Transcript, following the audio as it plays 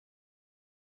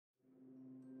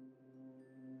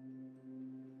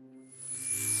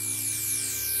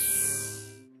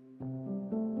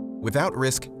Without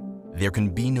risk, there can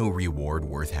be no reward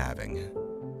worth having.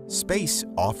 Space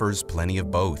offers plenty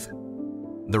of both.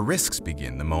 The risks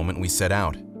begin the moment we set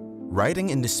out,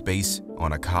 riding into space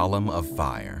on a column of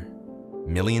fire.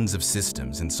 Millions of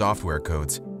systems and software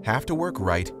codes have to work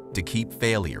right to keep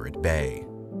failure at bay.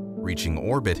 Reaching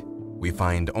orbit, we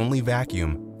find only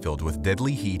vacuum filled with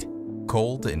deadly heat,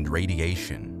 cold, and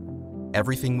radiation.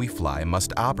 Everything we fly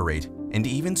must operate and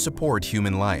even support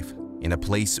human life in a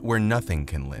place where nothing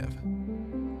can live.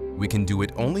 We can do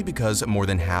it only because more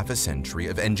than half a century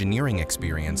of engineering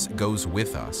experience goes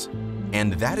with us,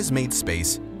 and that has made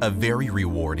space a very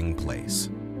rewarding place.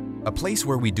 A place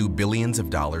where we do billions of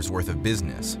dollars worth of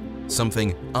business,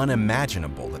 something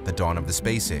unimaginable at the dawn of the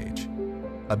space age.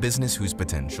 A business whose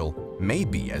potential may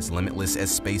be as limitless as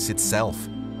space itself.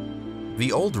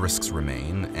 The old risks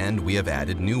remain, and we have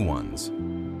added new ones.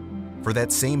 For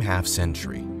that same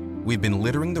half-century, we've been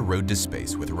littering the road to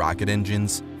space with rocket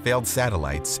engines, failed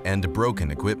satellites, and broken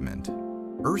equipment.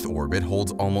 Earth orbit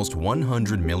holds almost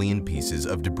 100 million pieces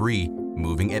of debris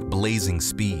moving at blazing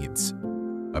speeds.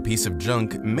 A piece of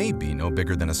junk may be no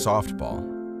bigger than a softball,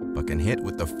 but can hit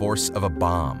with the force of a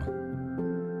bomb.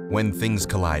 When things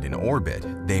collide in orbit,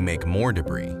 they make more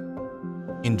debris.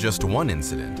 In just one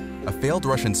incident, a failed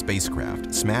Russian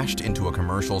spacecraft smashed into a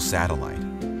commercial satellite.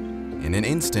 In an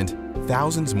instant,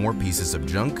 thousands more pieces of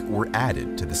junk were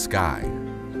added to the sky.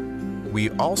 We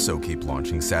also keep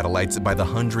launching satellites by the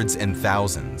hundreds and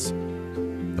thousands.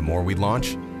 The more we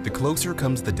launch, the closer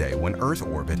comes the day when Earth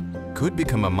orbit could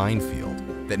become a minefield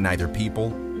that neither people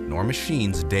nor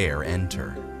machines dare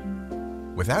enter.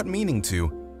 Without meaning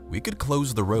to, we could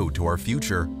close the road to our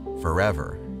future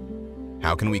forever.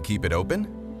 How can we keep it open?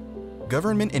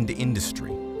 Government and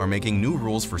industry are making new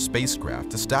rules for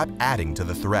spacecraft to stop adding to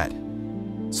the threat.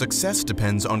 Success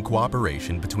depends on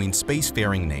cooperation between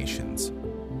spacefaring nations.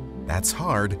 That's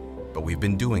hard, but we've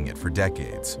been doing it for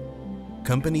decades.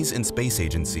 Companies and space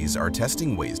agencies are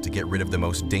testing ways to get rid of the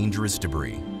most dangerous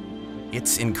debris.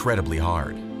 It's incredibly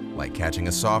hard, like catching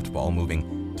a softball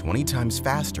moving 20 times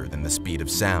faster than the speed of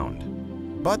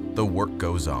sound. But the work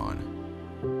goes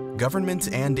on. Governments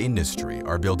and industry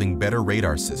are building better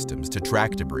radar systems to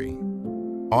track debris.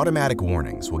 Automatic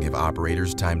warnings will give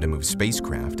operators time to move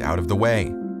spacecraft out of the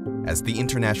way, as the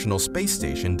International Space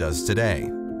Station does today.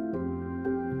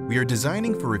 We are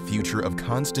designing for a future of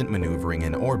constant maneuvering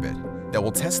in orbit that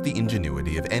will test the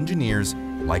ingenuity of engineers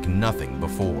like nothing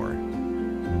before.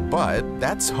 But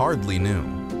that's hardly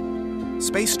new.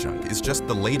 Space junk is just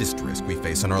the latest risk we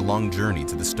face on our long journey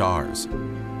to the stars.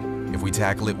 If we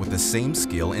tackle it with the same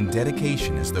skill and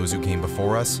dedication as those who came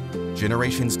before us,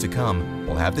 generations to come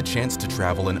will have the chance to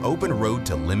travel an open road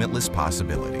to limitless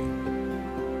possibility.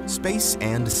 Space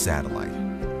and satellite,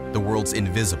 the world's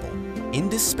invisible,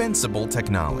 indispensable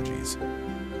technologies.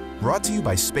 Brought to you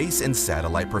by Space and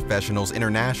Satellite Professionals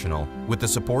International with the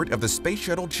support of the Space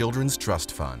Shuttle Children's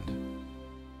Trust Fund.